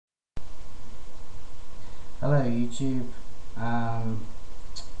Hello YouTube. Um,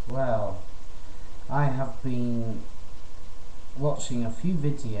 well, I have been watching a few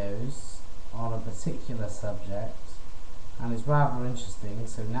videos on a particular subject and it's rather interesting,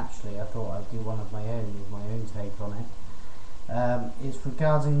 so naturally I thought I'd do one of my own with my own take on it. It's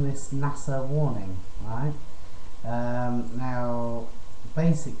regarding this NASA warning, right? Now,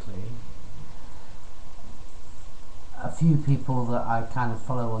 basically, a few people that I kind of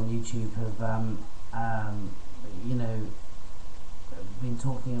follow on YouTube have, you know, been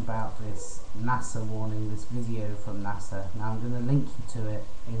talking about this NASA warning, this video from NASA. Now I'm going to link you to it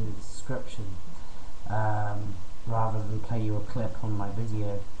in the description, rather than play you a clip on my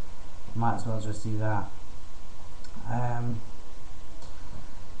video. Might as well just do that.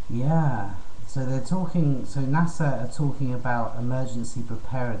 Yeah, so they're talking, so NASA are talking about emergency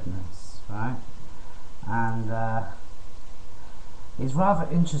preparedness, right? And it's rather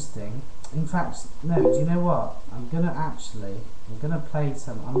interesting. In fact, no, do you know what? I'm gonna play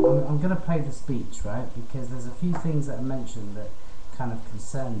some, I'm gonna play the speech, right? Because there's a few things that are mentioned that kind of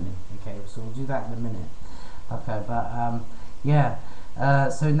concern me. Okay, so we'll do that in a minute. Okay, but yeah,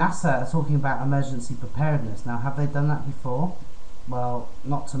 so NASA are talking about emergency preparedness. Now, have they done that before? Well,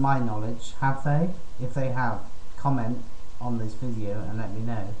 not to my knowledge. Have they? If they have, comment on this video and let me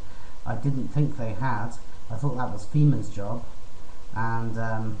know. I didn't think they had. I thought that was FEMA's job, and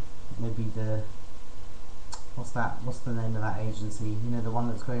maybe the what's the name of that agency, you know, the one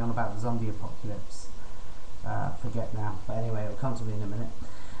that's going on about the zombie apocalypse, forget now, but anyway, it'll come to me in a minute.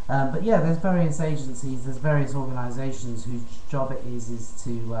 But yeah, there's various agencies, there's various organisations whose job it is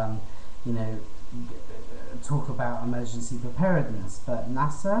to you know, talk about emergency preparedness. But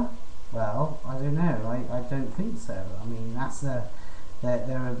NASA, well, I don't know, I don't think so. I mean, NASA,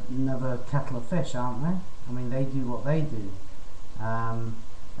 they're another kettle of fish, aren't they? I mean, they do what they do.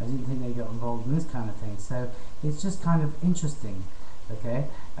 I didn't think they got involved in this kind of thing, so it's just kind of interesting, okay?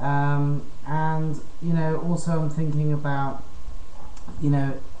 And you know, also I'm thinking about, you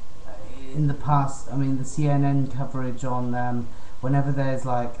know, in the past, I mean, the CNN coverage on whenever there's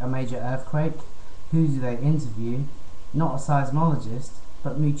like a major earthquake, who do they interview? Not a seismologist,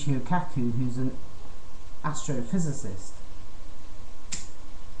 but Michio Kaku, who's an astrophysicist.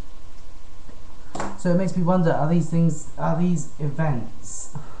 So it makes me wonder, are these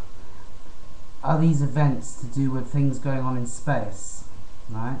events to do with things going on in space,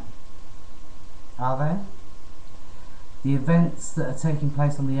 right? Are they? The events that are taking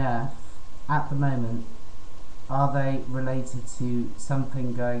place on the Earth at the moment, are they related to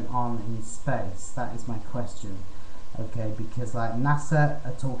something going on in space? That is my question. Okay, because like NASA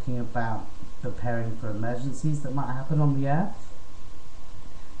are talking about preparing for emergencies that might happen on the Earth.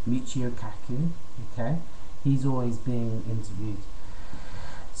 Michio Kaku, okay, he's always being interviewed.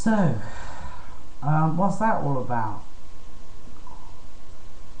 So, what's that all about?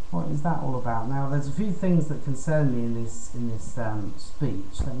 What is that all about? Now, there's a few things that concern me in this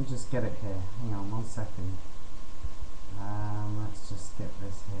speech. Let me just get it here. Hang on 1 second. Let's just get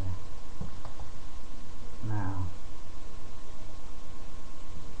this here. Now,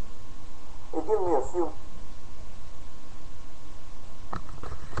 you give me a few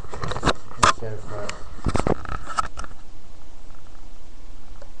go for it.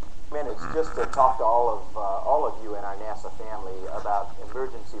 minutes just to talk to all of you in our NASA family about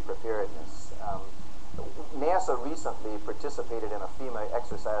emergency preparedness. NASA recently participated in a FEMA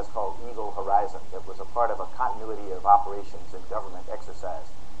exercise called Eagle Horizon. It was a part of a continuity of operations and government exercise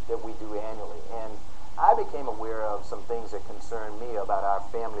that we do annually. And I became aware of some things that concern me about our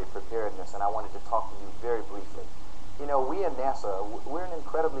family preparedness, and I wanted to talk to you very briefly. You know, we in NASA, we're an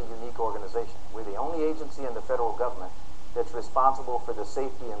incredibly unique organization. We're the only agency in the federal government that's responsible for the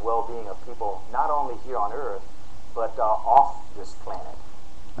safety and well-being of people, not only here on Earth, but off this planet.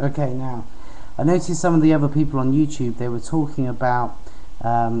 Okay, now, I noticed some of the other people on YouTube, they were talking about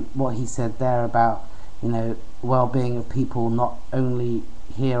what he said there about, you know, well-being of people not only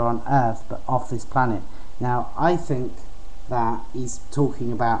here on Earth, but off this planet. Now, I think that he's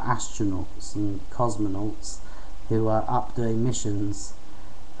talking about astronauts and cosmonauts who are up doing missions.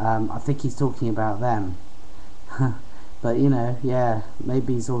 I think he's talking about them. But you know, yeah,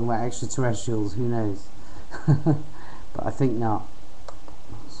 maybe he's talking about extraterrestrials, who knows. But I think not.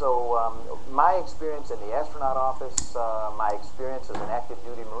 So my experience in the astronaut office, my experience as an active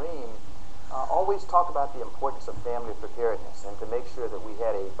duty Marine, always talk about the importance of family preparedness and to make sure that we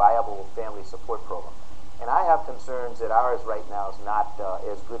had a viable family support program. And I have concerns that ours right now is not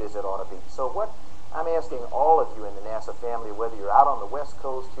as good as it ought to be. So what I'm asking all of you in the NASA family, whether you're out on the West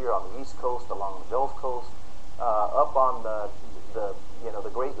Coast, here on the East Coast, along the Gulf Coast, up on the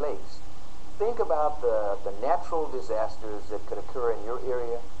Great Lakes, think about the natural disasters that could occur in your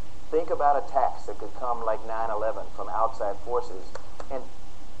area. Think about attacks that could come like 9/11 from outside forces. And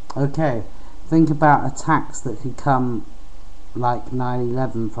okay, think about attacks that could come like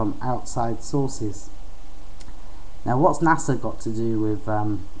 9/11 from outside sources. Now, what's NASA got to do with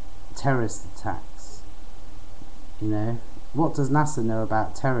terrorist attacks? You know, what does NASA know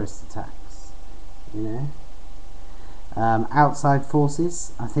about terrorist attacks? You know, outside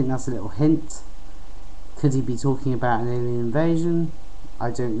forces. I think that's a little hint. Could he be talking about an alien invasion? I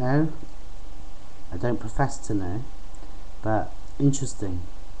don't know. I don't profess to know, but interesting.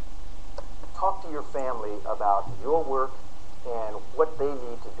 talk to your family about your work and what they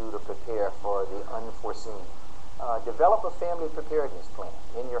need to do to prepare for the unforeseen. Develop a family preparedness plan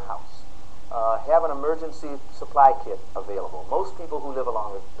in your house. Have an emergency supply kit available. Most people who live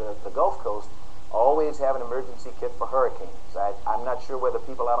along the Gulf Coast always have an emergency kit for hurricanes. I'm not sure whether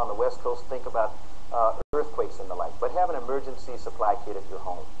people out on the West Coast think about earthquakes and the like, but have an emergency supply kit at your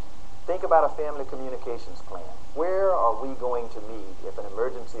home. Think about a family communications plan. Where are we going to meet if an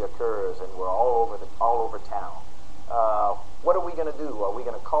emergency occurs and we're all over town? What are we going to do? Are we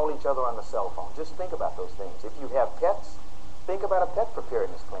going to call each other on the cell phone? Just think about those things. If you have pets, think about a pet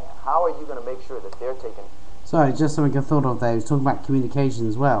preparedness plan. How are you going to make sure that they're taken? Sorry, just something I thought of there. I was talking about communication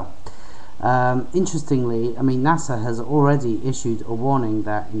as well. Interestingly, I mean, NASA has already issued a warning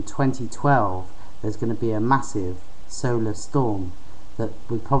that in 2012 there's going to be a massive solar storm that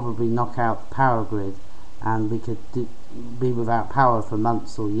would probably knock out the power grid, and we could be without power for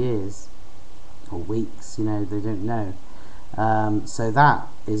months or years or weeks. You know, they don't know. So that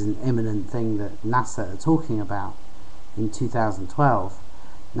is an imminent thing that NASA are talking about in 2012.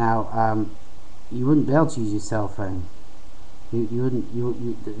 Now, you wouldn't be able to use your cell phone. You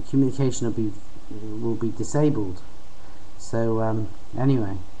wouldn't. The communication will be disabled. So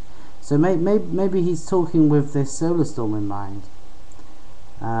anyway, so maybe he's talking with this solar storm in mind,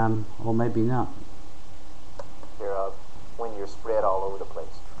 or maybe not. Care of when you're spread all over the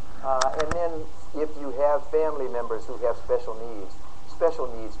place. And then if you have family members who have special needs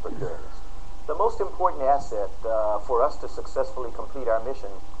preparedness. The most important asset for us to successfully complete our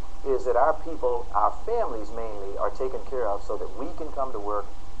mission is that our people, our families mainly, are taken care of so that we can come to work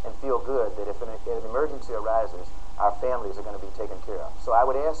and feel good that if an emergency arises, our families are going to be taken care of. So I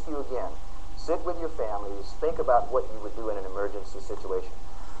would ask you again, sit with your families, think about what you would do in an emergency situation.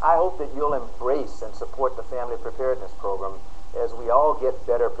 I hope that you'll embrace and support the Family Preparedness Program as we all get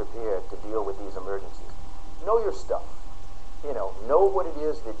better prepared to deal with these emergencies. Know your stuff. Know what it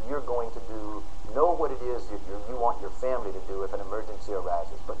is that you're going to do. Know what it is that you want your family to do if an emergency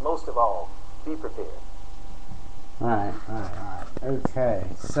arises. But most of all, be prepared. Right. Okay,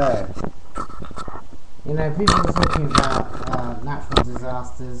 so, people are talking about natural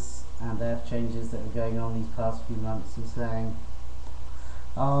disasters and earth changes that are going on these past few months and saying,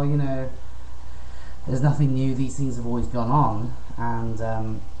 oh, there's nothing new, these things have always gone on, and,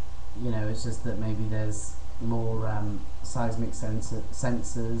 it's just that maybe there's more seismic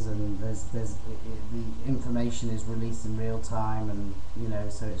sensors, and the information is released in real time, and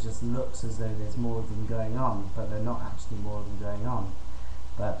so it just looks as though there's more of them going on, but they're not actually more of them going on.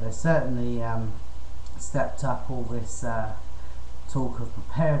 But they're certainly stepped up all this talk of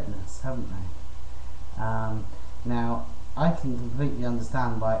preparedness, haven't they? Now, I can completely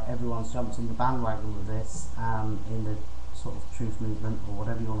understand why everyone's jumped on the bandwagon with this in the sort of truth movement, or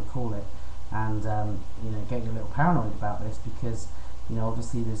whatever you want to call it, and getting a little paranoid about this, because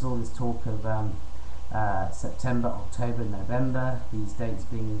obviously there's all this talk of September, October, November, these dates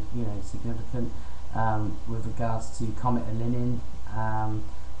being significant with regards to Comet Elenin,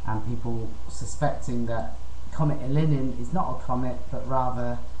 and people suspecting that Comet Elenin is not a comet but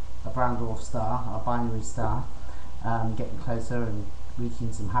rather a brown dwarf star, a binary star, getting closer and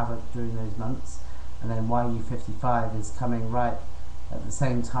wreaking some havoc during those months. And then YU-55 is coming right at the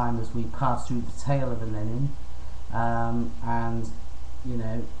same time as we pass through the tail of Elenin, and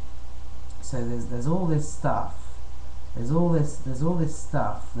so there's all this stuff. There's all this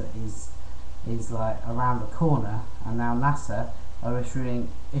stuff that is like around the corner, and now NASA are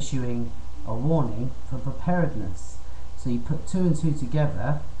issuing a warning for preparedness. So you put 2 and 2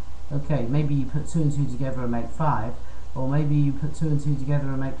 together. Okay, maybe you put 2 and 2 together and make 5, or maybe you put 2 and 2 together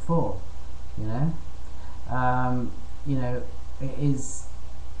and make 4. It is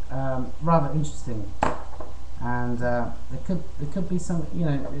rather interesting, and there could be some.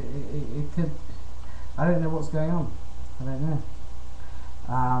 It could. I don't know what's going on. I don't know.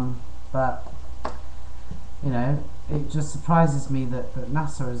 But it just surprises me that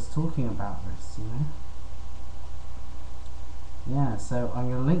NASA is talking about this. Yeah. So I'm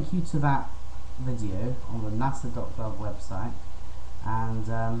going to link you to that video on the nasa.gov website, and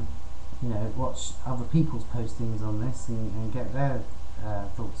you know, watch other people's postings on this and get their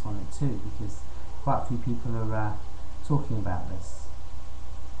thoughts on it too, because quite a few people are talking about this.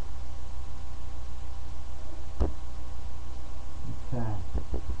 Okay.